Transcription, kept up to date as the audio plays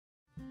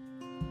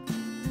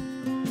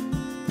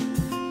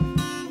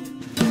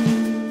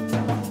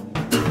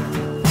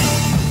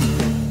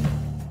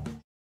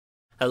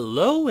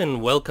Hello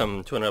and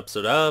welcome to an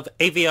episode of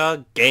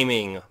AVR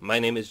Gaming. My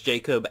name is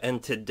Jacob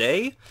and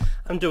today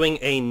I'm doing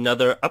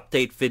another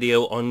update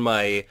video on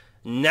my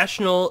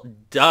National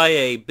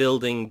Die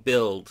Building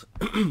build.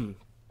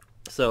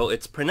 So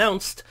it's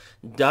pronounced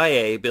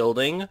Die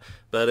Building,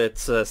 but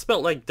it's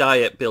spelt like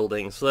Diet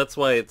Building, so that's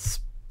why it's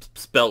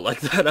spelt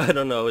like that. I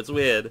don't know, it's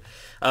weird.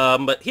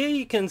 But here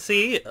you can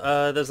see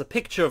there's a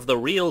picture of the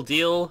real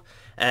deal,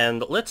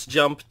 and let's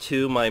jump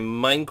to my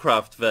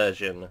Minecraft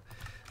version.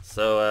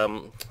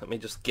 So, let me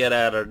just get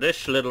out of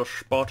this little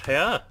spot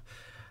here,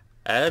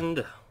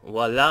 and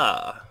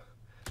voila.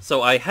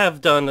 So I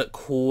have done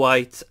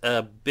quite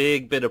a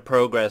big bit of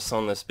progress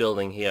on this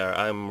building here.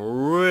 I'm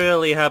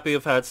really happy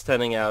with how it's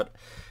turning out,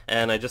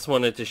 and I just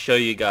wanted to show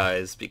you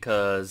guys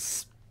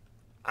because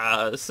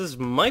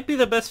might be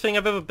the best thing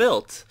I've ever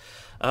built.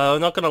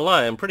 I'm not gonna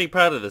lie, I'm pretty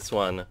proud of this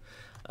one.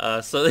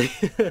 So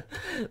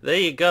there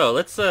you go.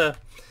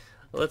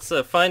 Let's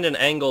find an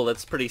angle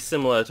that's pretty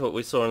similar to what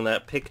we saw in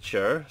that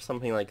picture.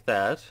 Something like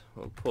that.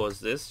 I'll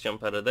pause this,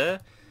 jump out of there.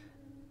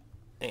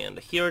 And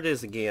here it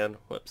is again.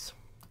 Whoops.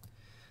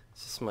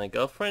 Is this my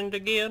girlfriend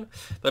again?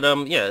 But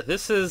yeah,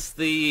 this is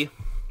the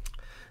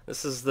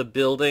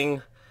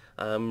building.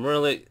 I'm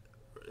really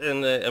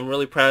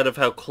proud of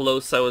how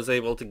close I was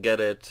able to get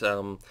it.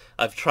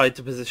 I've tried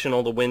to position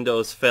all the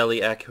windows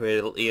fairly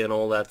accurately and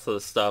all that sort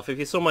of stuff. If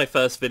you saw my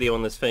first video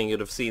on this thing, you'd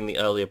have seen the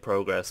earlier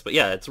progress. But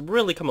yeah, it's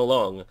really come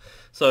along.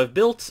 So I've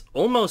built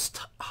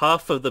almost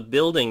half of the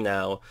building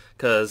now,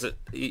 because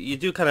you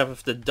do kind of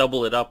have to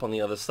double it up on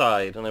the other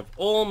side. And I've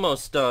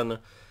almost done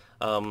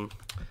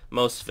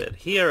most of it.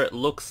 Here it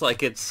looks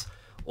like it's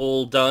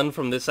all done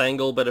from this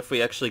angle, but if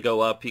we actually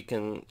go up, you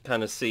can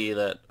kind of see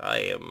that I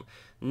am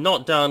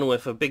not done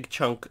with a big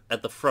chunk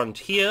at the front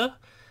here,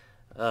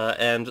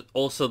 and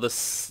also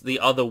the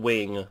other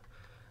wing,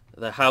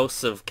 the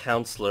House of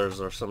Counselors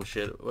or some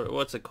shit.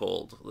 What's it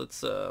called?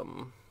 Let's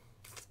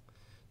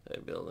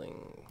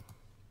building.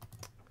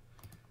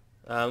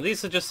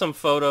 These are just some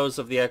photos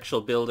of the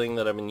actual building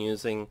that I've been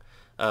using.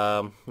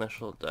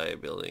 National Die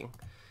Building.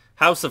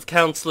 House of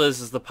Counselors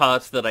is the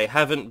part that I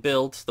haven't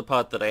built. The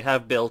part that I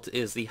have built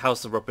is the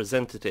House of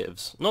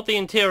Representatives. Not the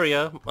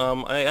interior.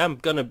 I am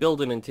gonna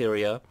build an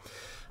interior.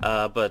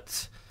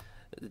 But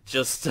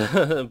just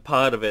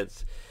part of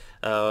it.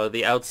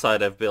 The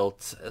outside I've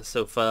built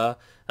so far.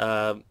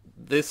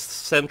 This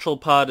central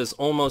part is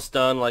almost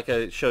done. Like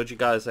I showed you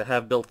guys, I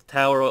have built the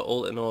tower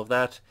and all of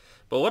that.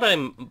 But what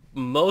I'm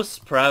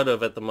most proud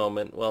of at the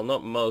moment, well,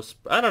 not most,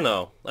 I don't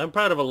know, I'm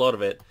proud of a lot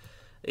of it,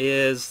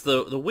 is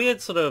the weird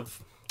sort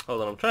of,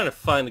 hold on, I'm trying to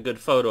find a good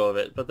photo of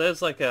it, but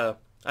there's like a,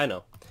 I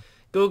know,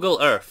 Google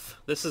Earth.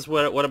 This is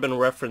what I've been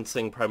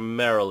referencing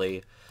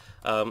primarily.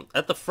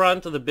 At the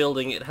front of the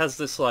building, it has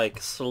this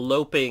like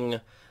sloping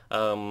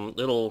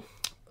little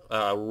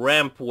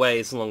ramp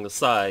ways along the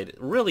side,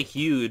 really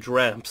huge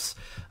ramps.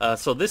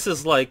 So this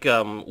is like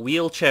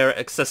wheelchair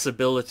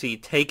accessibility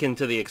taken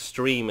to the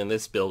extreme in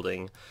this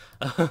building,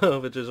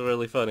 which is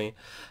really funny.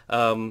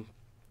 But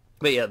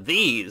yeah,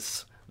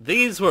 these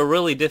were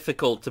really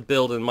difficult to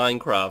build in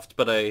Minecraft,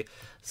 but I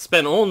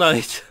spent all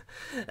night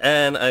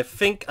and I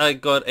think I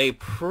got a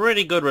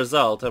pretty good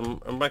result.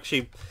 I'm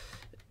actually...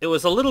 It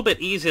was a little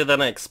bit easier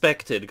than I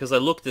expected, because I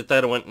looked at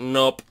that and went,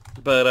 nope.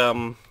 But,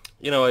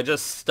 you know, I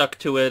just stuck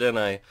to it, and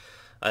I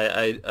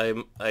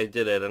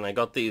did it, and I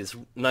got these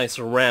nice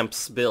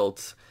ramps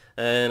built.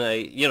 And I,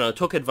 you know,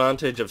 took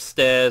advantage of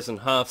stairs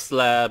and half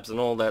slabs and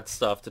all that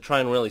stuff to try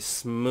and really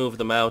smooth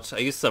them out. I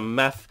used some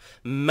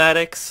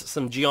mathematics,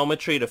 some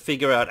geometry to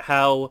figure out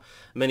how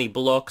many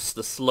blocks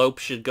the slope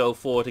should go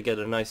for to get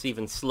a nice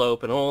even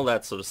slope and all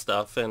that sort of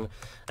stuff. And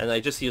I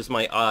just used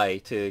my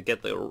eye to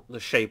get the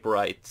shape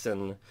right,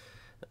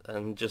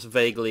 and just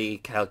vaguely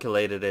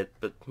calculated it,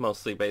 but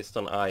mostly based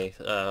on eye,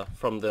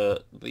 from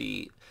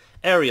the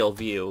aerial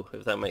view,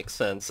 if that makes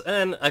sense.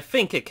 And I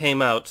think it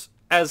came out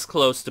as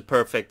close to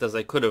perfect as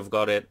I could have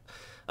got it.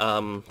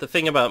 The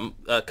thing about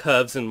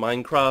curves in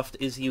Minecraft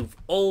is you've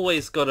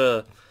always got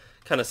to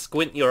kind of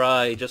squint your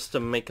eye just to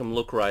make them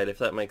look right, if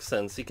that makes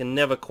sense. You can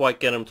never quite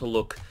get them to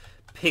look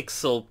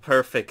pixel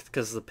perfect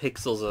because the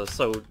pixels are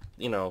so,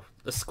 you know,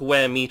 the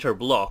square meter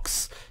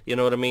blocks, you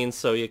know what I mean?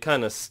 So you're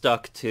kind of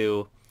stuck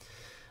to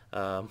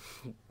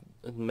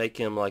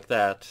making them like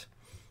that.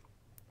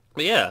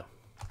 But yeah,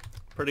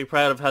 pretty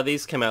proud of how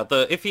these came out.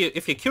 If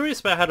you're curious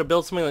about how to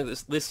build something like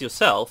this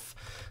yourself,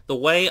 the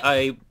way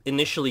I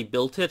initially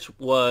built it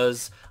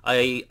was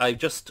I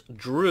just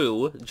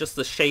drew just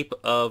the shape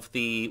of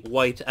the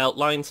white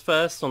outlines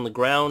first on the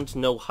ground,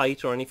 no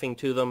height or anything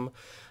to them.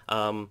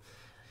 I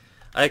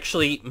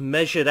actually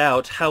measured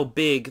out how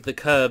big the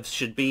curves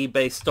should be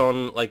based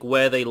on like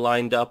where they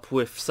lined up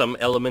with some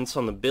elements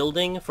on the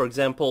building. For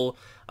example,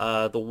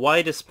 the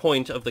widest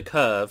point of the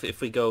curve, if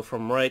we go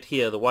from right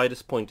here, the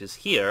widest point is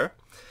here.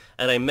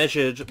 And I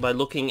measured by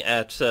looking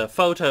at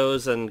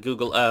photos and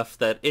Google Earth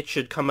that it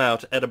should come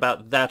out at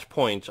about that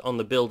point on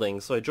the building.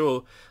 So I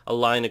drew a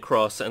line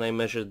across and I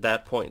measured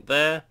that point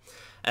there.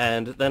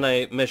 and then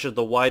I measured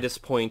the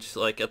widest point,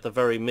 like at the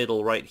very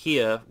middle right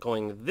here,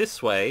 going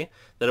this way,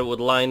 that it would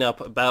line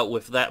up about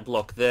with that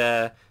block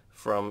there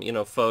from, you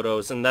know,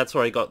 photos, and that's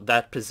where I got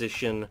that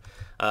position.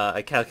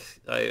 I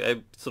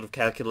sort of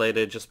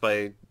calculated just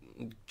by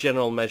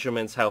general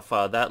measurements how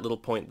far that little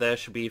point there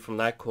should be from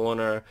that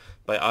corner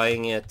by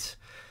eyeing it.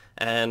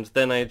 And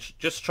then I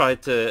just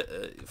tried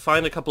to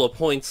find a couple of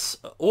points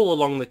all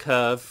along the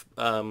curve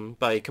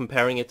by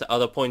comparing it to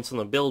other points on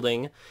the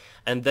building,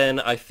 and then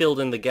I filled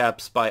in the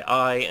gaps by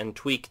eye and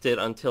tweaked it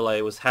until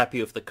I was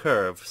happy with the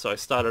curve. So I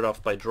started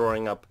off by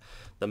drawing up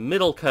the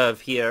middle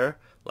curve here,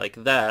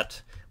 like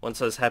that.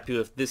 Once I was happy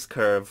with this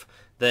curve,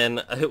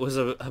 then it was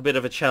a bit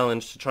of a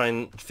challenge to try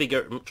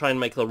and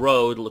make the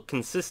road look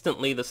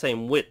consistently the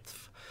same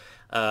width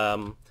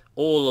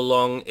all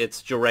along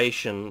its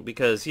duration,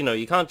 because, you know,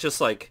 you can't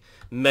just like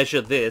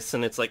measure this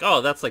and it's like,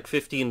 oh, that's like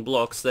 15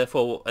 blocks,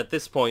 therefore at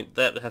this point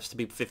that has to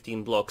be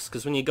 15 blocks,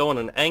 because when you go on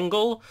an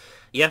angle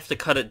you have to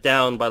cut it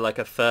down by like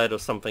a third or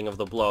something of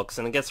the blocks,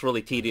 and it gets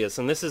really tedious.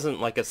 And this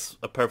isn't like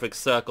a perfect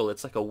circle,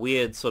 it's like a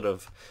weird sort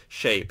of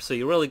shape, so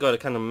you really got to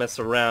kind of mess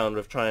around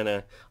with trying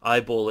to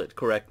eyeball it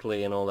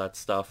correctly and all that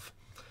stuff.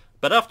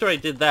 But after I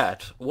did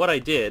that, what I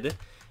did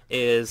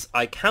is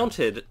I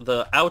counted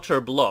the outer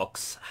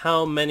blocks,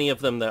 how many of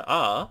them there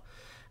are.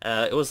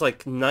 It was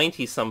like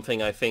 90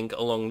 something, I think,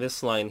 along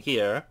this line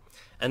here,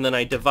 and then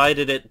I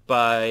divided it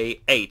by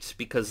 8,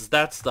 because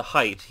that's the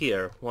height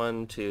here.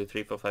 1, 2,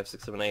 3, 4, 5,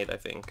 6, 7, 8, I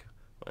think.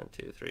 1,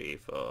 2, 3,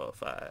 4,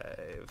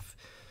 5,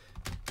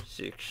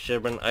 6,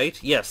 7,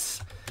 8,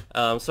 yes.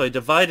 So I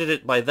divided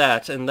it by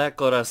that, and that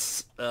got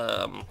us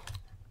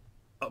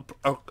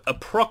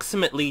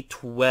approximately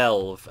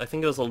 12. I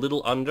think it was a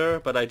little under,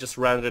 but I just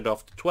rounded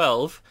off to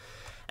 12.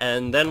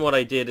 And then what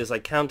I did is I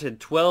counted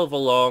 12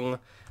 along,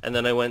 and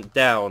then I went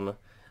down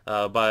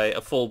by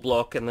a full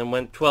block, and then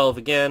went 12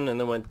 again, and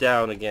then went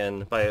down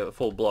again by a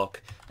full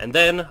block. And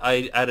then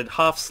I added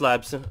half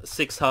slabs,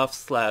 6 half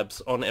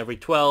slabs on every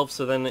 12,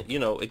 so then, you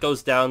know, it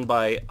goes down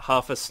by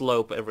half a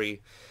slope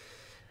every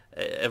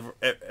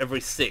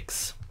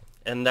 6.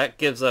 And that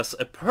gives us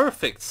a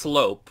perfect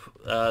slope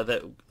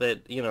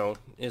that you know,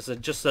 is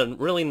just a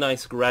really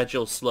nice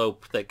gradual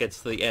slope that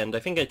gets to the end. I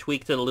think I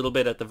tweaked it a little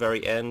bit at the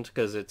very end,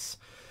 because it's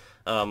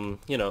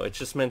you know, it's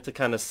just meant to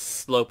kind of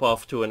slope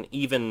off to an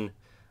even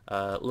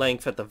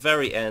length at the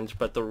very end,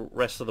 but the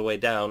rest of the way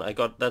down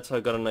that's how I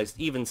got a nice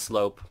even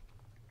slope.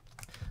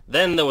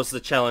 Then there was the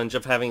challenge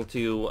of having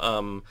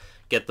to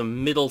get the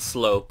middle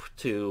slope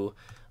to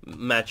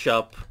match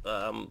up.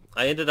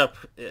 I ended up,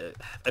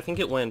 I think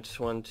it went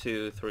 1,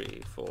 2,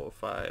 3, 4,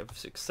 5,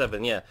 6,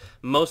 7, yeah.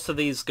 Most of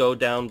these go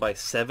down by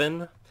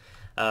 7,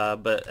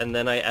 and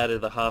then I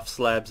added the half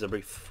slabs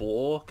every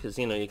 4, because,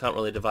 you know, you can't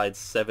really divide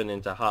 7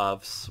 into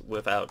halves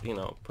without, you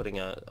know, putting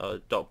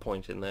a dot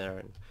point in there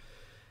and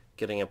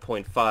getting a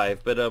 0.5,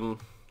 but,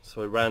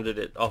 so I rounded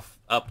it off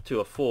up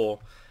to a 4,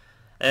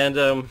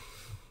 and,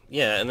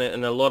 yeah,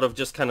 and a lot of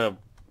just kind of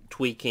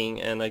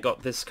tweaking, and I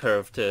got this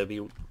curve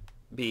to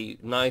be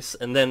nice,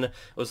 and then it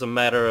was a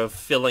matter of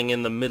filling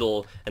in the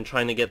middle and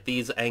trying to get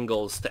these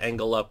angles to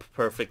angle up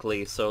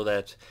perfectly so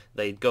that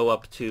they'd go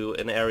up to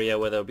an area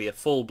where there would be a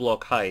full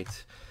block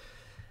height.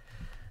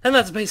 And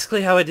that's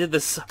basically how I did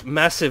this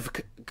massive,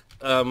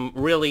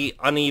 really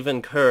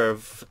uneven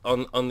curve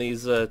on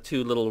these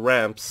 2 little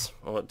ramps,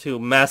 or 2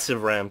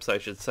 massive ramps, I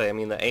should say. I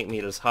mean, they're 8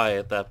 meters high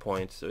at that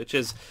point, which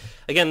is,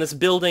 again, this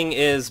building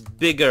is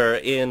bigger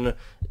in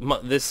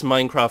this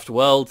Minecraft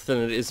world than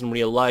it is in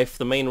real life.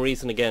 The main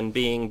reason, again,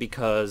 being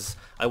because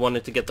I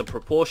wanted to get the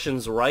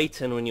proportions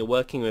right, and when you're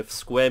working with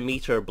square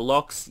meter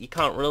blocks, you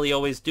can't really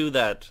always do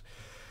that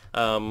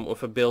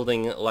with a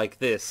building like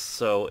this.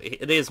 So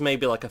it is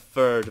maybe like a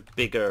third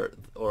bigger,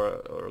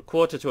 or a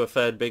quarter to a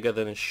third bigger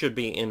than it should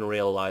be in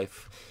real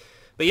life.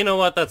 But you know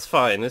what, that's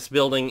fine. This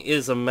building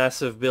is a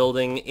massive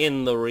building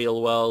in the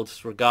real world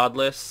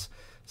regardless,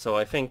 so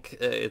I think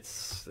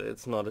it's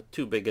not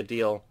too big a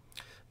deal.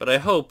 But I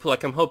hope,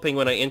 like I'm hoping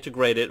when I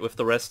integrate it with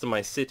the rest of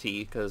my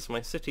city, because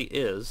my city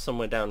is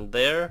somewhere down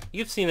there.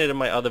 You've seen it in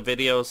my other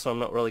videos, so I'm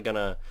not really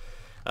gonna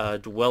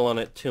dwell on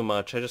it too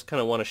much. I just kind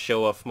of want to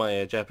show off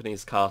my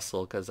Japanese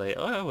castle, because I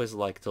always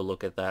like to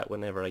look at that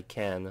whenever I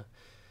can.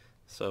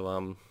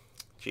 So,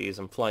 geez,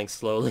 I'm flying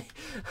slowly.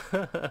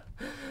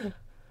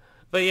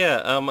 But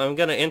yeah, I'm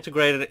gonna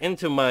integrate it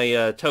into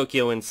my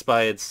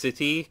Tokyo-inspired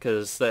city,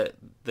 because the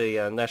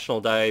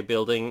National Dai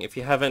building, if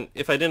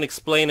I didn't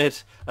explain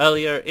it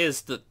earlier,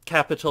 is the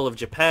capital of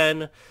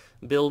Japan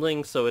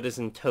building, so it is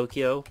in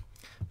Tokyo.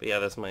 But yeah,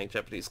 that's my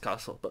Japanese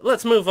castle. But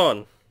let's move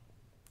on.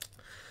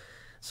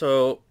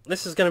 So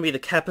this is going to be the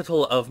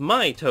capital of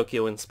my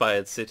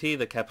Tokyo-inspired city,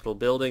 the Capitol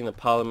building, the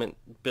Parliament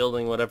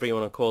building, whatever you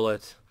want to call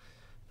it,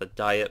 the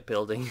Diet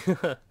building.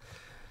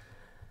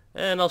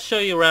 And I'll show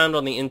you around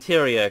on the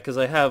interior, because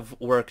I have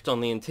worked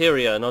on the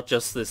interior, not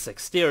just this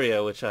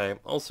exterior, which I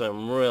also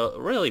am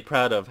really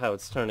proud of how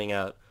it's turning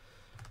out.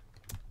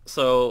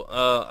 So,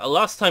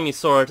 last time you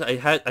saw it,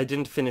 I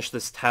didn't finish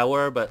this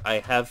tower, but I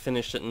have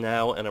finished it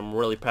now, and I'm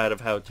really proud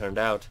of how it turned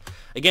out.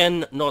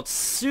 Again, not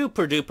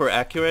super duper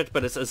accurate,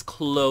 but it's as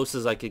close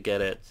as I could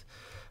get it,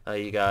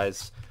 you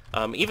guys.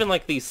 Even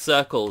like these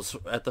circles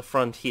at the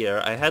front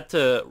here, I had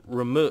to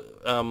remove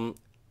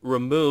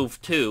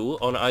two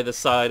on either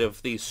side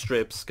of these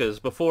strips, because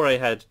before I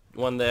had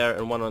one there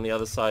and one on the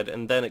other side,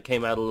 and then it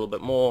came out a little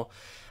bit more.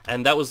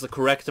 And that was the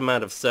correct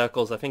amount of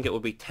circles. I think it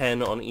would be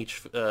 10 on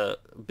each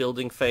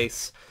building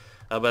face,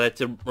 but I had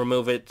to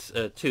remove it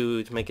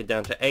 2 to make it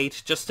down to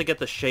 8, just to get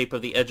the shape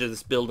of the edge of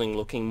this building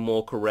looking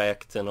more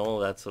correct and all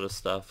that sort of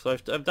stuff. So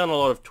I've done a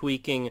lot of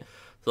tweaking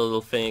the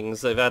little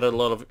things. I've added a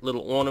lot of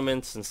little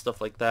ornaments and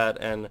stuff like that,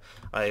 and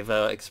I've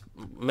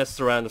messed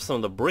around with some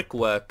of the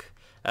brickwork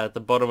at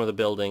the bottom of the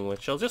building,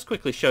 which I'll just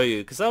quickly show you,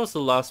 because that was the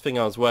last thing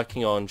I was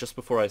working on just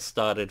before I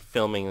started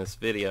filming this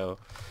video.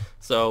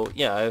 So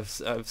yeah,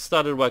 I've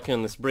started working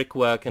on this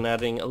brickwork and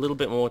adding a little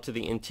bit more to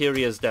the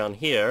interiors down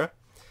here,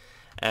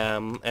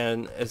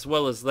 and as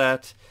well as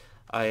that,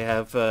 I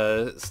have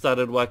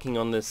started working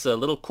on this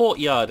little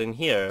courtyard in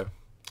here.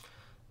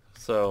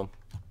 So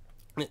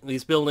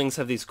these buildings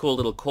have these cool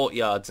little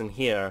courtyards in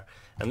here,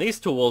 and these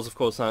two walls of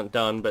course aren't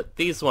done, but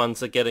these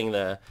ones are getting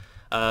there.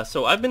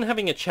 So I've been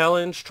having a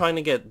challenge trying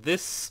to get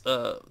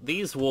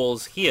these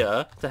walls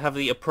here to have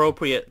the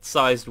appropriate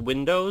sized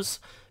windows,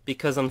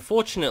 because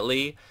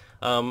unfortunately,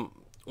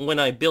 when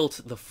I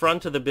built the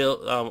front of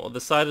the or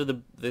the side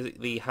of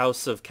the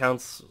House of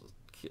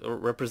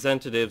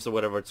Representatives or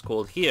whatever it's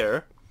called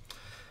here,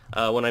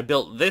 when I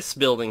built this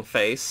building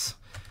face,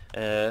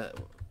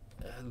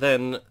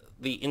 then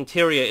the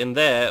interior in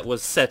there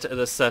was set at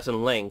a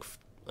certain length,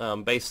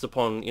 based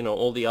upon, you know,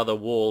 all the other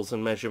walls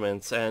and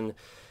measurements, and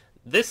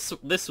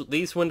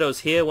these windows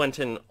here went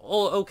in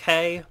all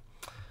okay,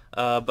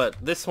 but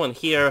this one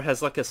here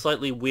has like a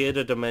slightly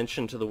weirder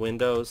dimension to the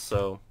windows.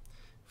 So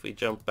if we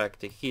jump back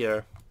to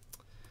here,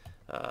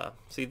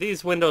 see,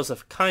 these windows are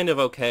kind of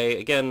okay.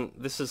 Again,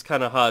 this is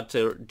kind of hard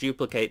to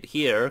duplicate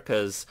here,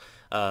 because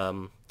I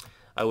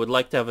would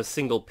like to have a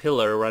single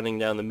pillar running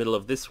down the middle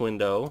of this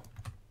window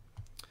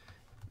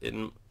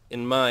in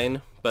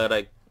mine, but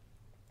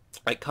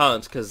I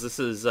can't, because this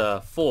is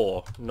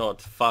 4,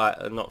 not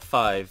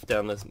 5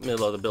 down the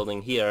middle of the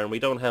building here, and we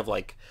don't have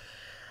like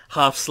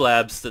half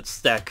slabs that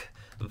stack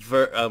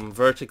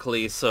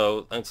vertically,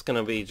 so it's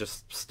gonna be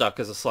just stuck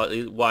as a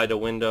slightly wider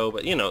window.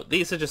 But you know,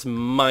 these are just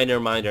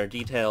minor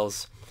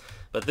details.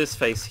 But this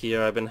face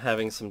here, I've been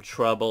having some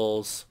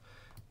troubles,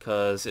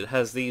 because it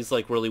has these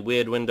like really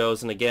weird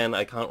windows, and again,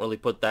 I can't really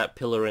put that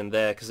pillar in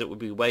there because it would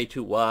be way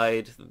too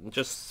wide.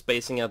 Just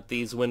spacing out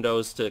these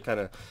windows to kind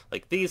of,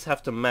 like, these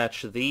have to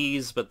match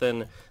these, but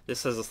then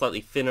this has a slightly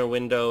thinner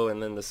window,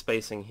 and then the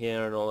spacing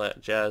here and all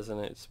that jazz,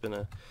 and it's been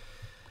a...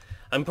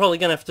 I'm probably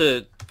gonna have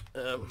to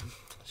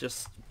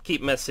just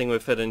keep messing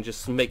with it and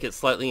just make it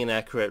slightly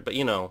inaccurate, but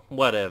you know,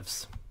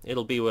 whatevs.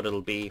 It'll be what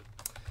it'll be.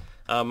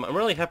 I'm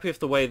really happy with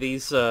the way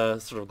these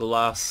sort of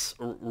glass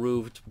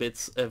roofed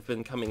bits have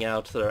been coming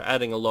out. They're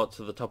adding a lot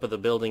to the top of the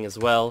building as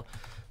well.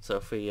 So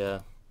if we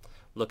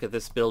look at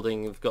this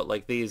building, we've got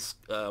like these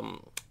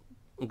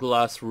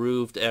glass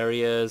roofed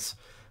areas.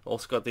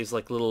 Also got these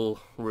like little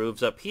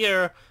roofs up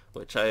here,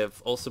 which I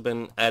have also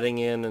been adding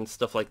in and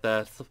stuff like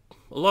that.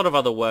 A lot of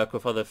other work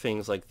with other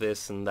things like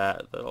this and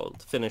that I'll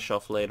finish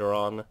off later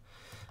on.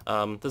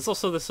 There's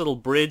also this little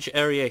bridge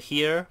area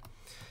here,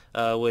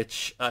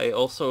 which I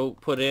also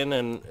put in,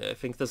 and I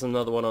think there's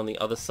another one on the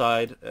other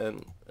side,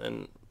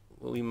 and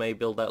we may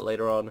build that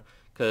later on,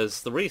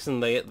 because the reason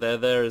they're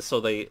there is so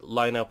they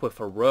line up with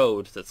a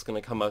road that's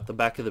going to come out the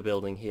back of the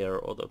building here,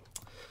 or the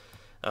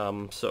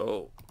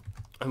so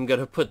I'm going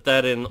to put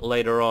that in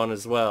later on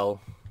as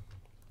well.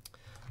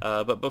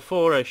 But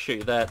before I show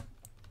you that,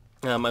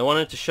 I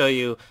wanted to show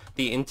you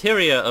the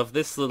interior of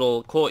this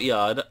little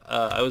courtyard.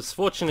 I was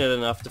fortunate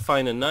enough to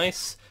find a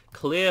nice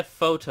clear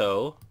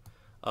photo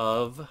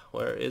of,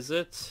 where is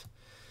it?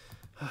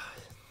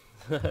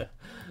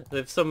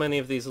 There's so many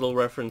of these little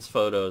reference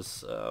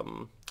photos.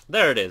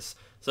 There it is.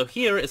 So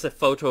here is a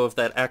photo of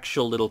that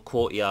actual little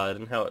courtyard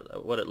and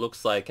what it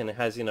looks like, and it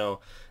has, you know,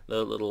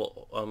 the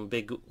little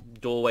big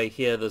doorway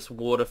here, this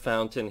water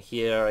fountain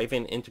here. I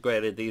even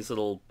integrated these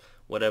little,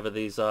 whatever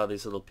these are,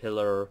 these little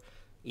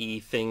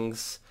pillar-y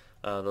things,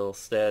 little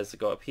stairs that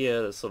go up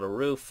here, this sort of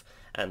roof,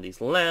 and these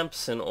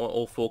lamps in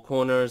all 4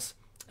 corners.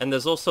 And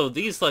there's also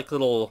these like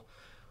little,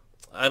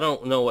 I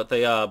don't know what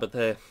they are, but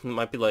they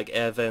might be like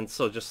air vents,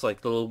 or just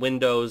like little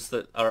windows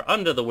that are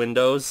under the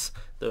windows,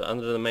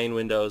 under the main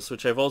windows,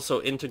 which I've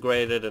also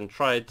integrated and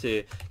tried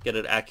to get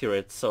it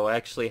accurate. So I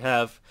actually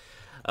have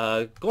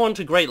gone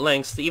to great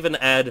lengths to even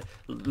add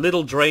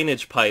little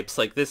drainage pipes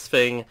like this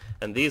thing,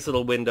 and these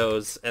little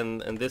windows,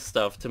 and this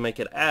stuff, to make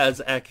it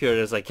as accurate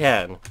as I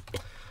can.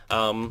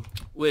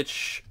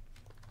 Which,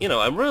 you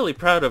know, I'm really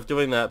proud of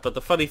doing that, but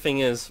the funny thing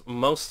is,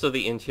 most of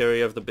the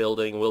interior of the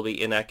building will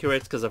be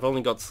inaccurate, because I've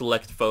only got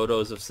select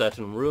photos of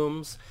certain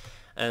rooms,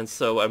 and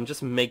so I'm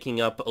just making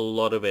up a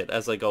lot of it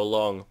as I go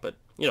along. But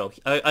you know,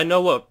 I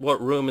know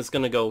what room is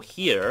going to go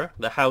here.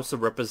 The House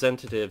of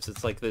Representatives.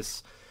 It's like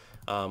this.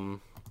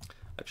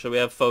 Actually, we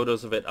have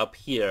photos of it up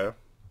here.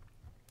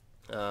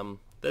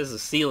 There's a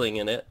ceiling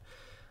in it,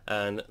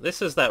 and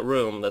this is that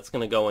room that's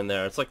going to go in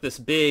there. It's like this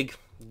big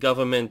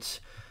government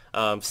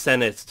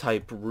Senate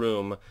type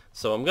room.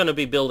 So I'm going to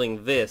be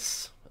building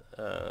this.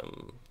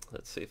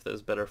 Let's see if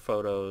there's better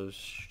photos.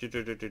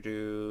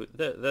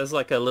 There's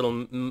like a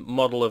little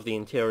model of the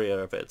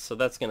interior of it, so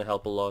that's going to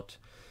help a lot.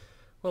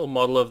 A little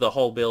model of the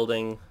whole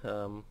building.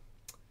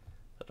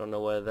 I don't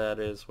know where that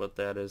is, what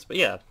that is, but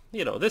yeah,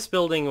 you know, this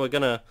building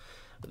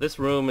this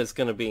room is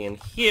gonna be in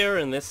here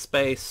in this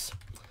space.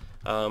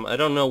 I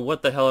don't know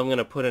what the hell I'm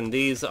gonna put in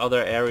these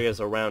other areas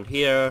around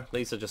here.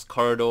 These are just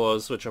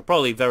corridors, which are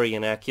probably very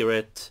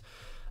inaccurate.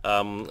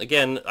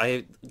 Again,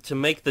 to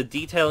make the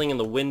detailing in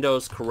the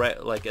windows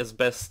correct, like as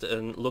best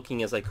and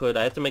looking as I could,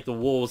 I had to make the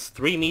walls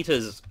 3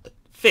 meters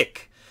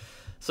thick.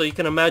 So you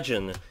can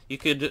imagine, you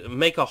could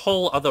make a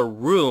whole other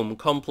room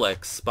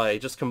complex by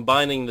just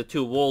combining the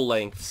 2 wall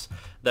lengths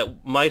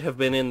that might have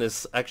been in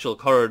this actual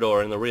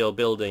corridor in the real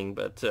building,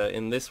 but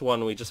in this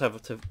one we just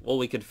have to, all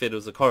we could fit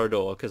was a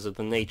corridor because of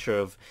the nature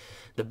of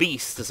the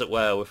beast, as it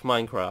were, with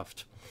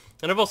Minecraft.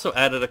 And I've also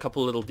added a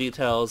couple little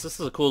details. This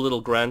is a cool little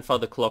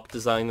grandfather clock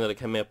design that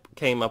I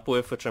came up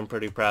with, which I'm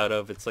pretty proud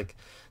of. It's like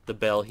the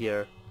bell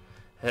here,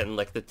 and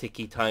like the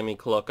ticky-timey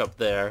clock up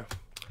there.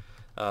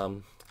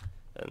 And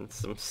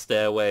some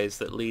stairways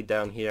that lead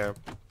down here.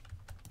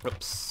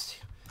 Oops.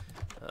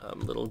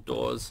 Little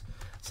doors.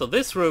 So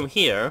this room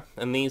here,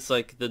 and these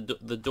like the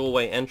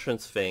doorway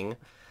entrance thing,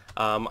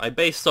 I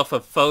based off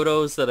of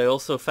photos that I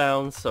also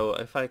found. So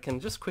if I can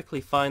just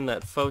quickly find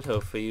that photo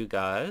for you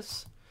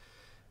guys.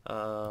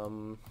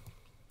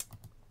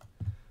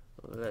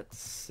 Let's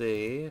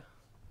see.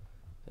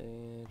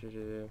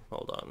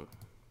 Hold on.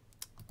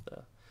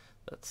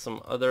 That's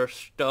some other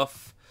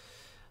stuff.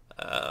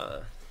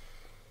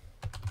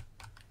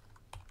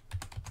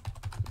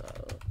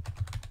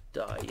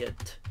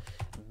 Diet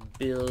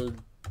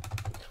build.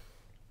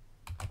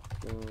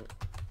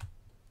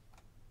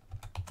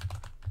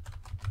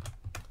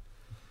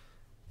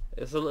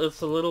 It's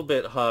a little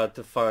bit hard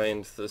to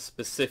find the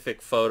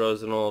specific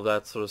photos and all of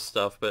that sort of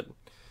stuff, but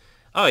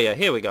oh yeah,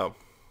 here we go.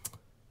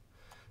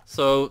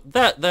 So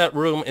that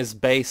room is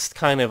based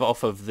kind of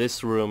off of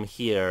this room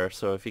here,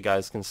 so if you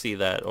guys can see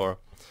that, or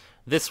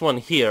this one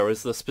here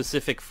is the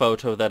specific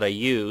photo that I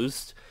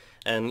used,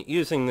 and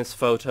using this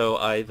photo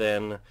I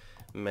then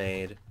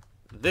made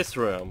this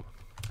room.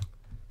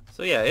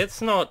 So yeah,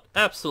 it's not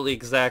absolutely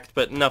exact,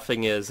 but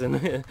nothing is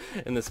in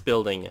in this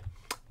building.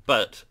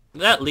 But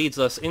that leads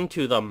us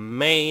into the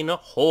main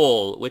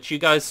hall, which you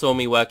guys saw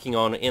me working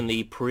on in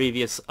the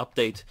previous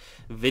update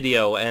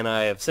video, and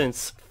I have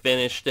since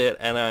finished it,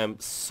 and I'm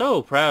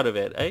so proud of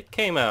it. It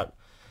came out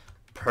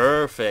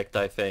perfect,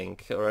 I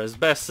think, or as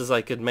best as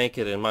I could make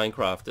it in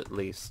Minecraft at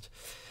least.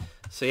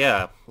 So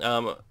yeah,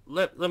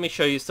 let me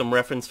show you some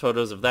reference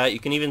photos of that. You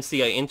can even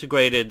see I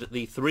integrated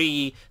the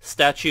 3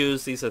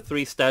 statues. These are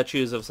 3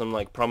 statues of some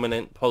like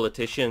prominent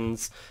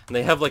politicians, and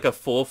they have like a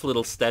 4th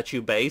little statue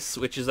base,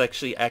 which is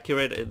actually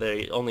accurate.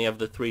 They only have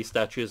the 3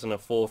 statues and a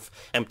 4th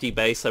empty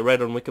base. I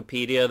read on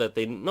Wikipedia that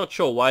they're not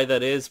sure why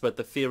that is, but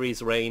the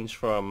theories range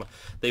from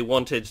they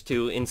wanted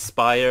to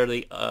inspire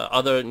the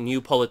other new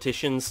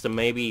politicians to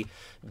maybe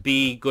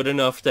be good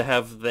enough to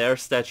have their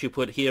statue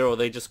put here, or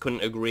they just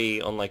couldn't agree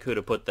on like who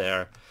to put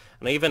there.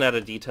 And I even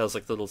added details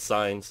like little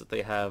signs that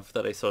they have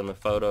that I saw in the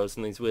photos,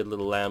 and these weird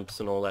little lamps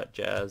and all that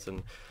jazz,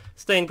 and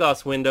stained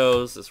glass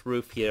windows, this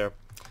roof here.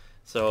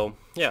 So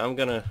yeah, I'm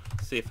gonna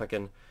see if I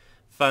can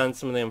find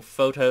some of them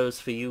photos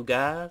for you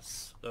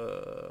guys.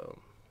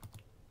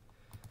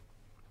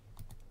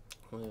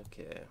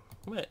 Okay,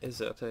 where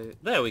is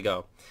it? There we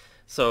go.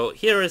 So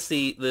here is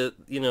the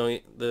you know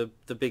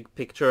the big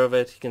picture of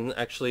it. You can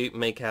actually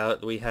make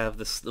out we have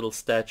this little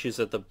statues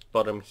at the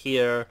bottom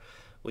here.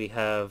 We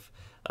have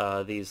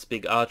these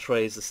big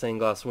archways, the stained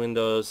glass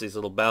windows, these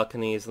little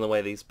balconies, and the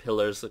way these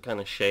pillars are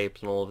kind of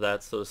shaped and all of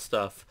that sort of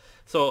stuff.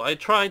 So I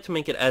tried to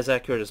make it as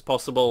accurate as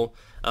possible.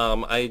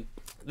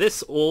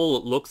 This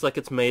all looks like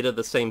it's made of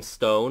the same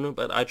stone,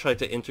 but I tried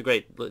to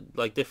integrate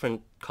like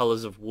different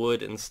colors of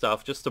wood and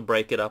stuff just to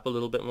break it up a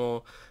little bit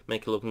more,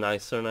 make it look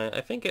nicer, and I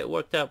think it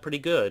worked out pretty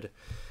good.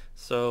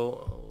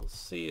 So let's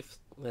see if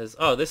there's...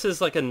 Oh, this is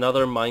like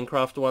another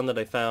Minecraft one that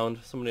I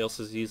found. Somebody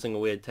else is using a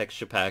weird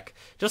texture pack,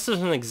 just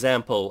as an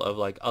example of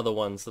like other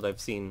ones that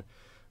I've seen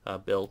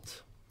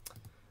built.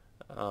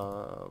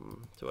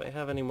 Do I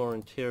have any more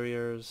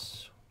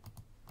interiors?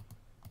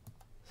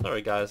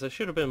 Sorry guys, I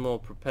should have been more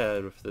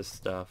prepared with this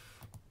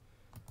stuff.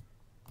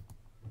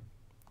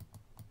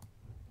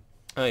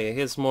 Oh yeah,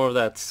 here's more of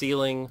that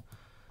ceiling.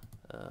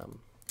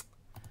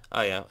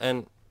 Oh yeah,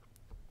 and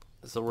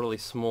it's a really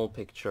small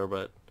picture,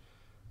 but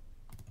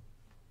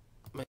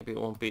maybe it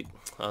won't be...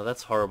 Oh,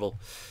 that's horrible.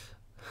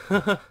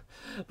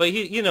 But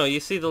you know, you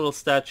see the little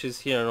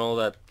statues here and all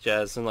that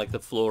jazz, and like the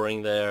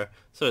flooring there.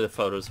 Sorry, the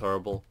photo's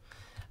horrible.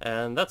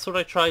 And that's what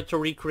I tried to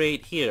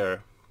recreate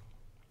here.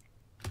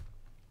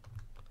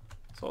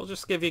 So I'll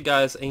just give you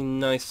guys a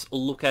nice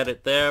look at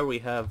it there. We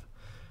have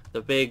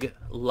the big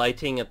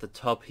lighting at the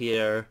top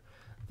here.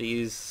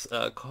 These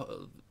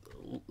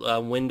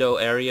window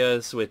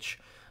areas which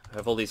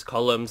have all these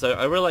columns.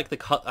 I really like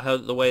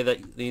the way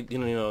that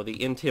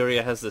the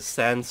interior has the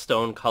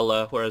sandstone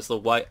color, whereas the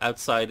white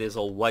outside is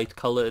all white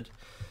colored.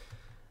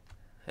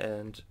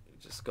 And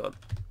just got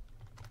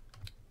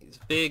these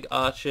big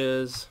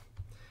arches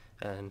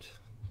and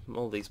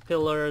all these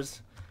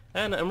pillars.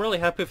 And I'm really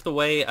happy with the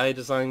way I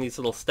designed these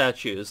little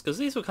statues, because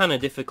these were kind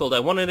of difficult. I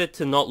wanted it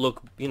to not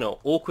look,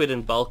 awkward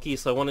and bulky,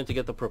 so I wanted to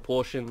get the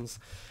proportions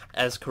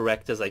as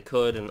correct as I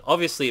could. And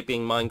obviously, it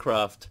being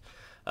Minecraft,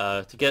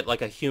 to get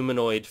like a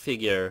humanoid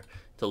figure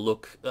to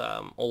look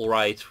all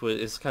right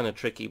is kind of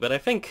tricky. But I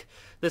think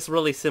this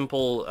really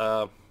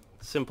simple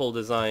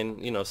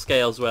design,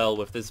 scales well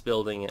with this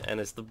building, and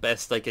it's the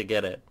best I could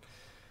get it.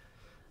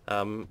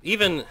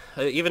 Even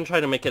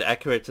trying to make it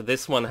accurate to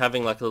this one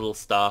having like a little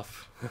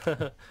staff,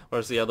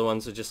 whereas the other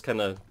ones are just kind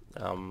of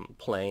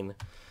plain.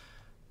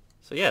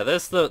 So yeah,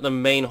 there's the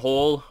main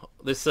hall.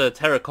 This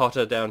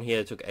terracotta down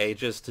here took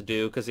ages to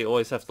do, because you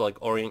always have to like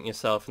orient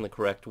yourself in the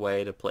correct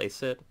way to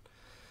place it.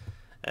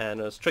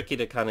 And it was tricky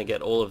to kind of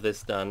get all of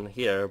this done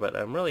here, but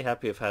I'm really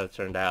happy with how it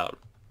turned out.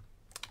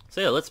 So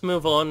yeah, let's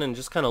move on and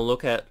just kind of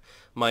look at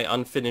my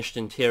unfinished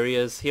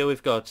interiors. Here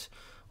we've got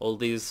all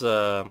these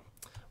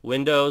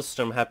windows,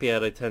 so I'm happy how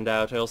they turned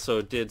out. I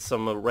also did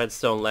some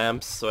redstone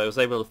lamps, so I was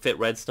able to fit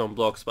redstone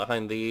blocks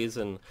behind these,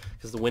 and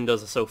because the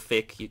windows are so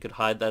thick, you could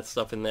hide that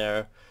stuff in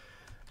there.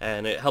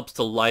 And it helps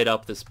to light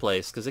up this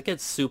place, because it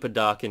gets super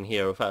dark in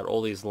here without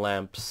all these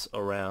lamps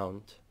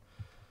around.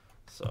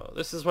 So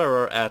this is where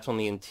we're at on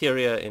the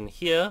interior in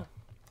here.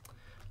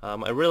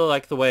 I really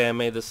like the way I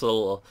made this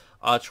little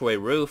archway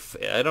roof.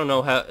 I don't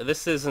know how,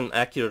 this isn't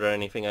accurate or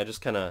anything, I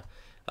just kind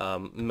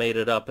of made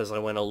it up as I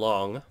went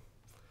along.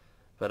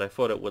 But I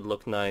thought it would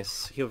look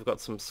nice. Here we've got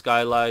some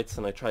skylights,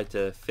 and I tried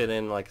to fit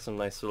in like some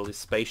nice little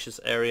spacious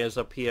areas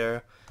up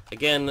here.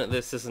 Again,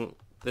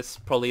 this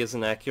probably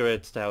isn't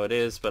accurate to how it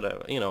is, but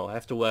I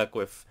have to work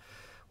with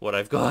what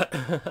I've got.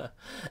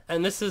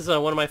 And this is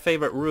one of my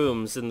favorite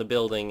rooms in the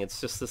building.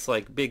 It's just this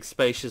like big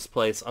spacious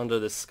place under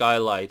the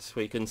skylight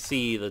where you can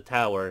see the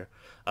tower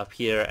up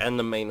here and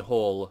the main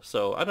hall.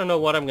 So I don't know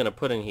what I'm gonna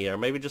put in here.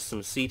 Maybe just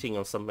some seating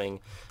or something.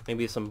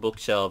 Maybe some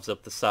bookshelves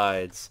up the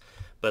sides.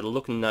 But it'll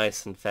look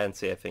nice and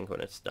fancy, I think, when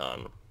it's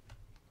done.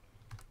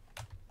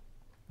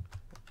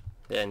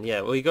 And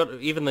yeah, we got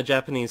even the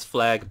Japanese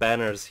flag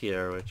banners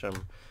here, which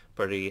I'm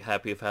pretty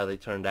happy with how they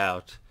turned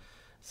out.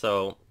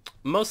 So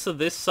most of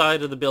this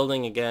side of the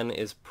building, again,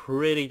 is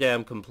pretty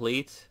damn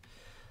complete.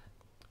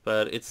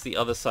 But it's the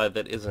other side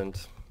that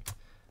isn't.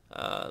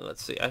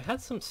 Let's see, I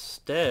had some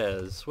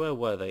stairs. Where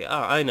were they?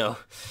 Ah, I know.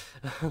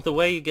 The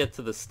way you get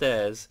to the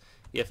stairs,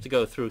 you have to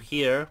go through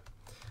here,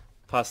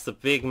 past the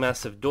big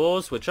massive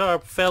doors, which are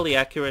fairly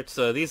accurate.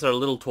 So these are a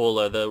little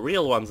taller. The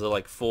real ones are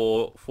like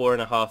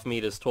 4.5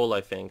 meters tall, I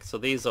think. So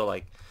these are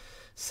like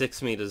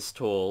 6 meters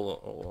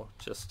tall, or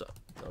just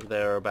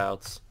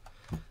thereabouts.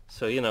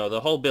 So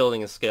the whole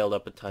building is scaled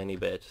up a tiny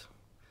bit.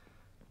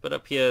 But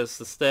up here is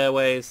the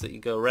stairways that you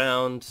go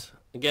around.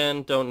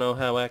 Again, don't know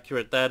how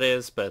accurate that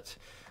is, but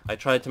I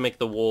tried to make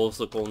the walls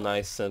look all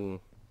nice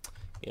and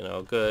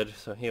good.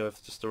 So here we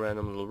have just a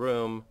random little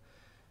room.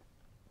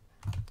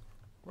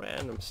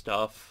 Random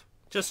stuff.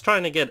 Just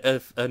trying to get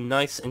a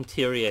nice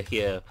interior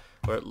here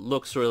where it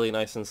looks really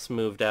nice and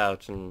smoothed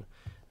out and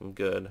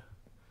good.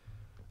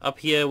 Up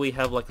here we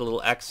have like a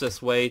little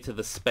access way to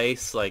the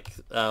space, like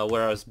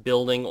where I was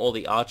building all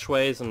the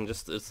archways, and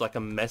just it's like a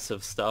mess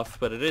of stuff,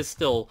 but it is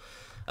still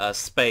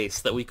space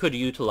that we could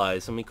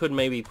utilize, and we could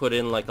maybe put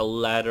in like a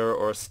ladder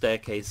or a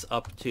staircase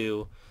up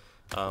to,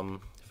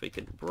 if we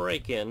could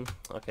break in.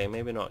 Okay,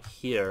 maybe not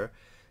here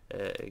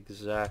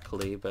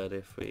exactly, but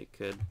if we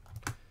could.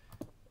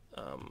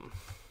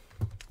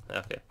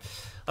 Okay,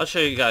 I'll show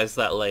you guys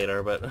that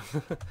later, but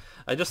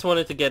I just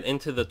wanted to get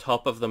into the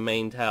top of the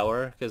main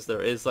tower, because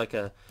there is like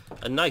a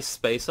nice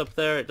space up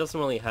there. It doesn't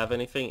really have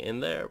anything in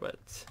there, but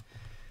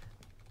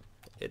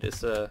it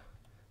is a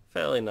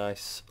fairly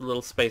nice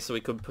little space that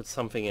we could put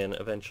something in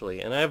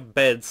eventually. And I have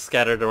beds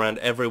scattered around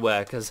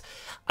everywhere, because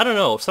I don't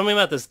know, something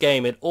about this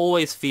game, it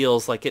always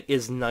feels like it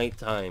is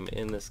nighttime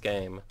in this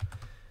game.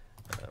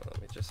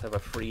 Let me just have a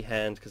free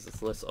hand because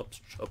it's less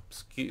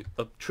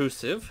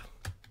obtrusive.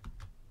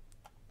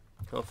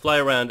 I'll fly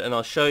around and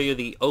I'll show you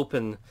the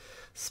open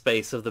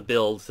space of the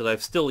build that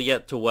I've still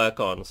yet to work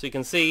on. So you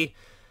can see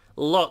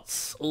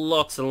lots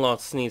and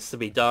lots needs to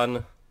be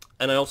done.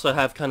 And I also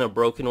have kind of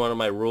broken one of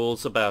my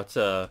rules about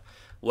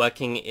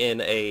working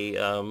in a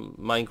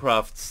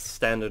Minecraft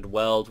standard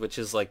world, which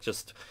is like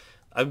just...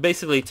 I'm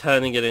basically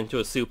turning it into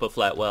a super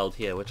flat world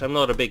here, which I'm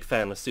not a big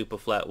fan of super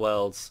flat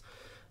worlds.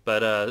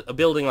 But a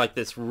building like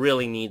this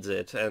really needs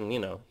it, and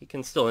you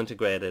can still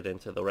integrate it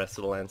into the rest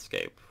of the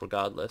landscape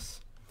regardless.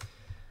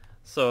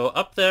 So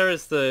up there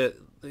is the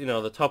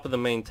top of the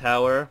main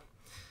tower.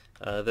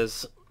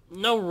 There's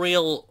no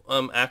real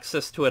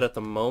access to it at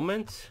the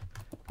moment,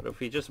 But if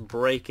we just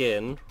break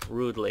in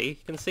rudely,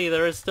 you can see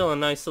there is still a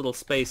nice little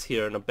space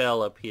here and a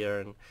bell up here,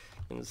 and you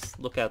can just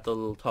look at the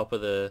little top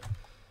of the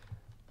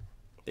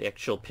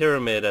actual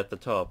pyramid at the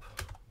top.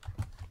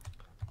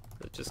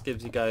 It just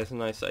gives you guys a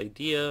nice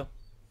idea,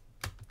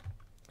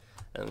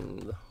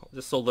 and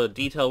just all the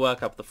detail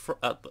work up the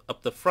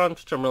front,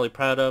 which I'm really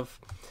proud of.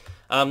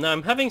 Now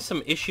I'm having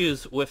some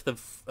issues with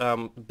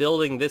the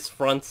building this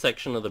front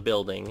section of the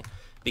building,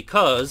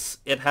 because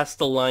it has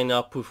to line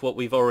up with what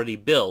we've already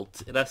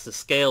built. It has to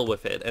scale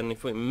with it, and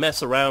if we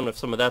mess around with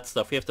some of that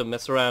stuff, we have to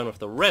mess around with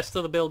the rest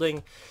of the building.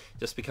 It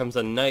just becomes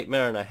a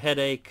nightmare and a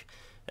headache,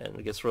 and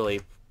it gets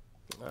really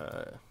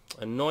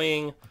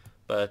annoying.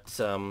 But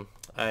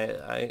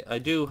I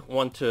do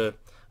want to...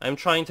 I'm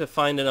trying to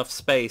find enough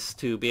space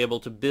to be able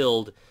to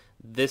build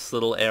this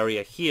little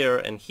area here,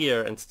 and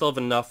still have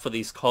enough for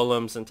these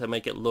columns and to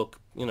make it look,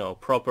 you know,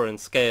 proper and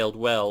scaled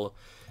well.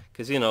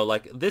 Because, you know,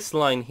 like, this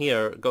line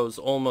here goes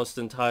almost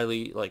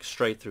entirely, like,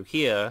 straight through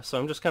here. So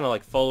I'm just kind of,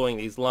 like, following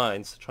these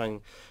lines to try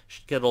and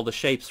get all the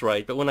shapes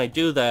right. But when I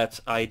do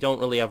that, I don't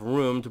really have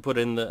room to put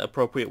in the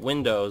appropriate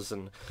windows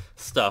and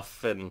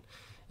stuff. And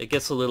it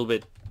gets a little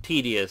bit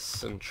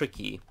tedious and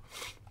tricky.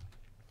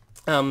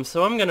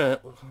 So I'm going to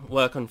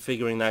work on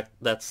figuring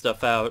that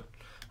stuff out.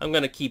 I'm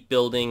going to keep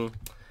building.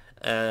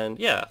 And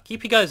yeah,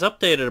 keep you guys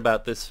updated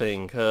about this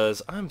thing,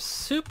 because I'm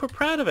super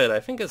proud of it. I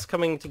think it's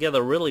coming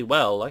together really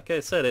well. Like I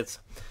said, it's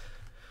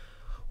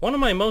one of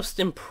my most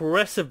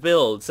impressive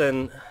builds,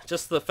 and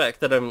just the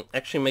fact that I'm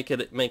actually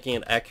making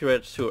it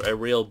accurate to a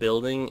real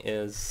building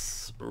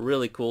is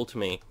really cool to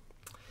me.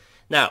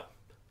 Now,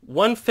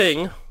 one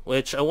thing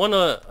which I want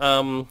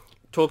to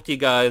talk to you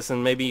guys,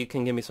 and maybe you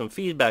can give me some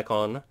feedback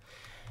on,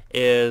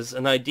 is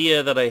an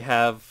idea that I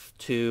have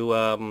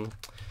to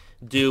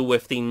do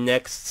with the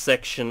next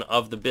section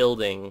of the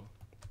building.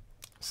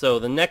 So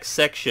the next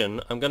section,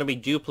 I'm going to be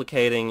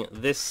duplicating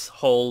this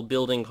whole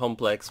building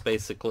complex,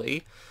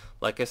 basically,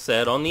 like I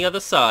said, on the other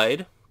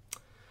side.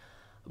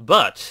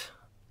 But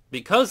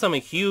because I'm a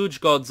huge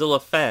Godzilla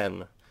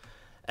fan,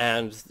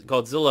 and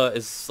Godzilla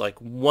is like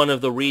one of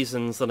the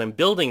reasons that I'm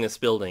building this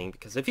building,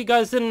 because if you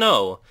guys didn't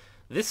know,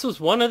 this was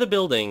one of the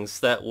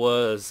buildings that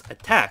was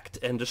attacked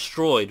and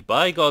destroyed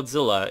by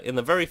Godzilla in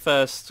the very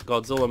first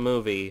Godzilla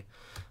movie,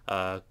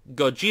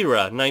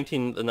 Godzilla,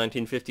 the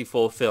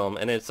 1954 film,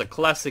 and it's a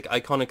classic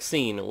iconic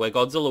scene where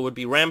Godzilla would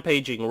be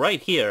rampaging right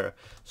here,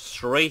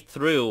 straight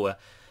through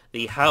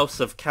the House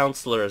of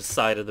Counselors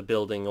side of the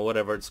building, or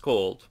whatever it's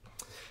called.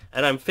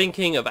 And I'm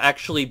thinking of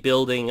actually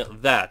building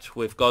that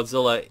with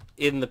Godzilla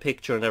in the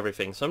picture and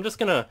everything. So I'm just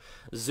gonna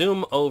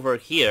zoom over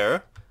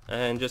here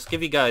and just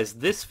give you guys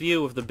this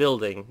view of the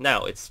building.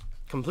 Now, it's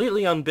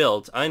completely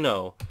unbuilt, I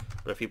know,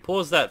 but if you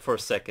pause that for a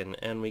second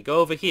and we go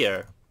over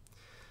here,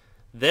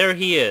 there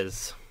he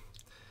is.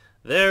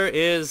 There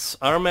is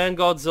our man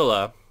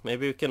Godzilla.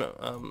 Maybe we can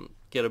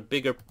get a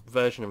bigger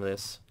version of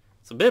this.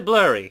 It's a bit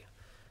blurry,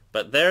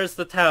 but there's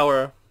the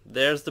tower,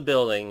 there's the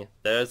building,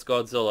 there's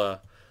Godzilla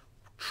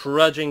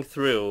trudging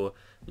through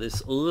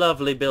this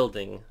lovely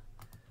building.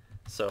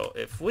 So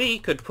if we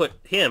could put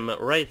him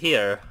right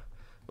here,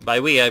 by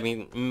we I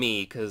mean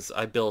me, because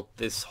I built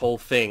this whole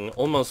thing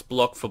almost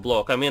block for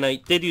block. I mean, I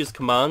did use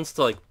commands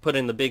to like put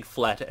in the big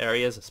flat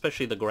areas,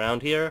 especially the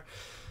ground here.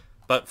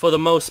 But for the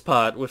most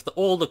part, with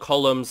all the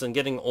columns and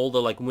getting all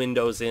the like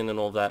windows in and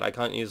all that, I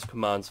can't use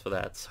commands for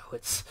that. So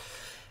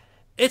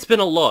it's been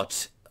a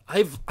lot.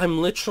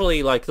 I'm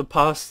literally like the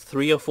past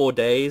 3 or 4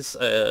 days,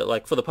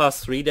 like for the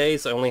past 3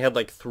 days, I only had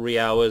like 3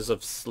 hours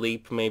of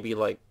sleep, maybe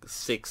like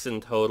 6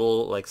 in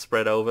total, like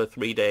spread over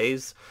 3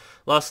 days.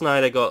 Last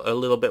night I got a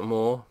little bit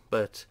more,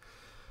 but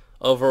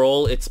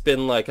overall it's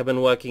been like I've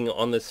been working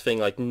on this thing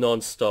like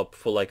non-stop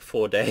for like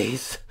 4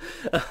 days,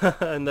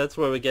 and that's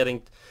where we're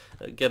getting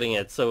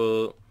it.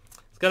 So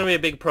it's gonna be a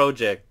big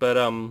project, but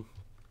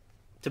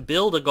to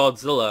build a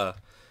Godzilla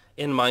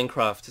in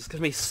Minecraft is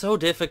gonna be so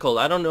difficult.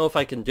 I don't know if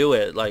I can do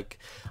it. Like,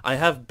 I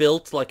have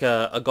built like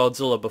a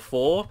Godzilla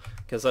before,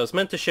 because I was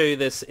meant to show you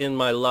this in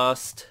my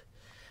last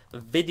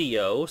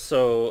video.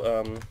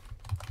 So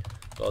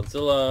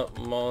Godzilla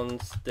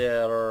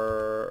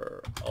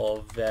Monster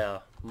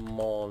over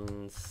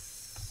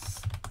Monsters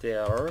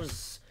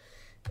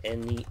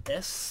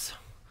NES.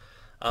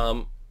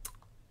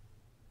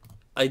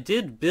 I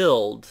did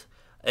build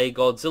a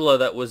Godzilla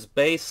that was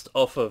based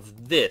off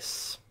of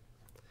this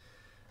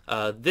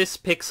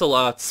pixel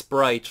art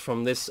sprite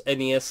from this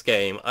NES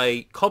game.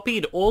 I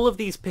copied all of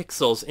these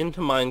pixels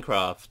into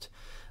Minecraft.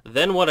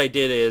 Then what I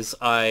did is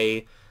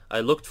I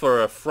looked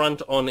for a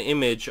front-on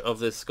image of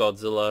this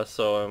Godzilla,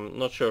 so I'm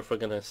not sure if we're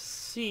gonna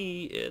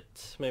see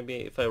it. Maybe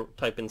if I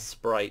type in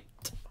sprite.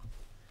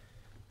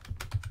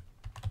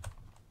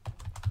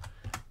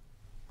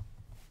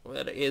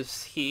 Where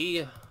is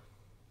he?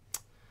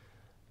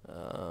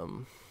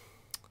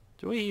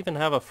 Do we even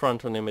have a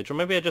front-on image? Or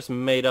maybe I just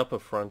made up a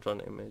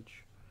front-on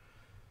image.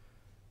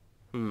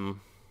 I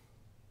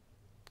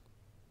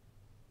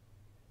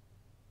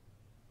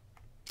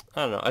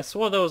don't know. I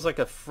swore there was like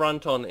a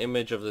front-on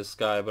image of this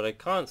guy, but I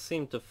can't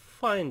seem to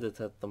find it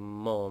at the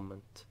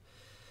moment.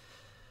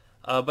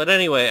 But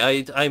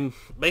anyway, I'm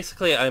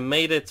basically I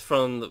made it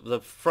from the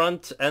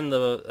front and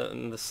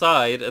the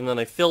side, and then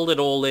I filled it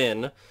all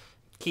in,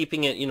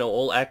 keeping it,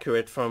 all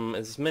accurate from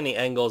as many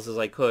angles as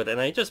I could, and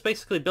I just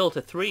basically built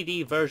a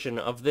 3D version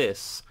of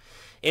this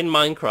in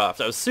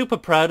Minecraft. I was super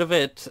proud of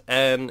it,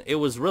 and it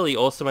was really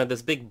awesome. I had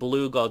this big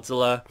blue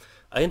Godzilla.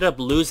 I ended up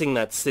losing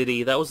that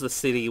city. That was the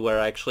city where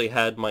I actually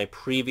had my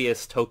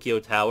previous Tokyo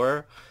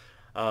Tower.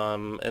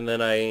 And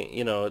then I,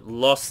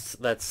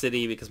 lost that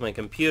city because my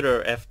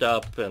computer effed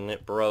up and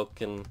it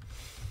broke, and,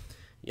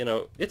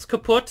 it's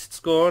kaput, it's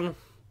gone.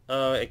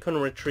 I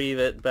couldn't retrieve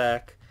it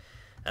back.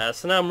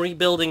 So now I'm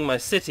rebuilding my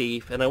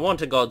city, and I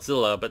want a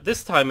Godzilla, but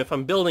this time if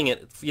I'm building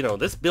it,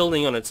 this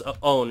building on its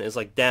own is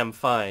like damn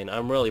fine.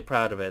 I'm really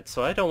proud of it,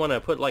 so I don't want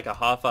to put like a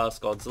half-ass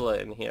Godzilla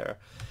in here.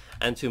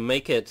 And to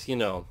make it,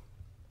 to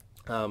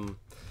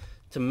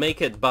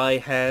make it by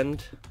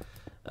hand,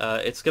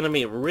 it's going to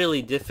be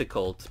really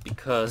difficult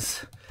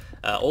because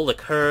all the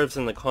curves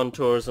and the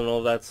contours and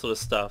all that sort of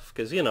stuff,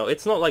 because,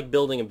 it's not like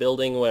building a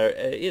building where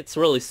it's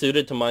really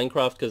suited to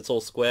Minecraft because it's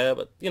all square,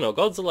 but,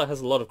 Godzilla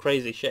has a lot of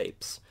crazy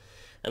shapes,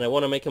 and I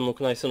want to make him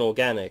look nice and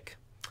organic.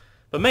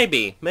 But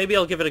maybe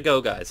I'll give it a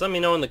go, guys. Let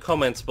me know in the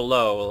comments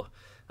below.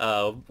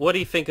 What do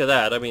you think of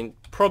that? I mean,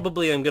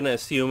 probably I'm going to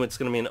assume it's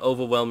going to be an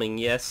overwhelming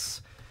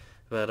yes.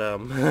 But,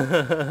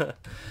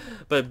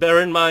 but bear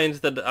in mind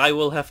that I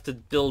will have to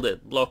build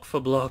it block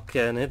for block,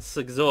 and it's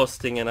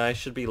exhausting, and I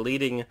should be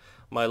leading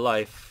my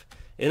life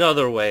in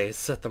other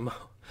ways at the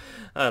moment.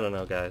 I don't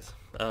know, guys.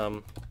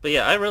 But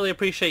yeah, I really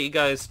appreciate you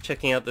guys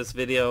checking out this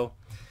video.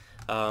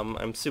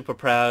 I'm super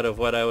proud of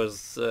what I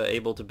was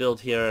able to build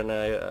here,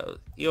 and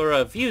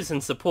your views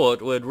and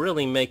support would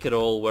really make it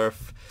all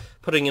worth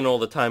putting in all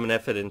the time and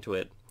effort into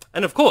it.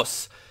 And of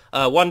course,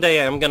 one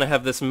day I'm going to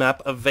have this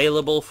map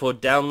available for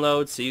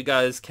download so you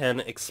guys can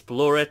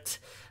explore it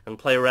and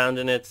play around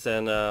in it,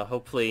 and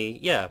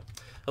hopefully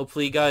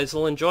you guys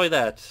will enjoy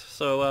that.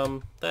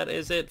 So that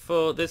is it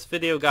for this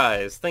video,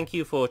 guys. Thank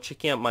you for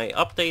checking out my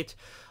update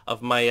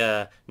of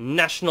my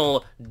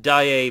national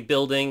diet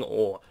building,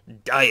 or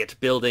diet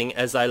building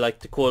as I like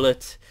to call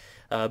it,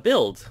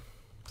 build.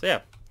 So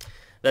yeah,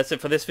 that's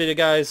it for this video,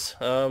 guys.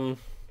 Go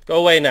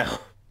away now.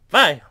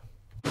 Bye!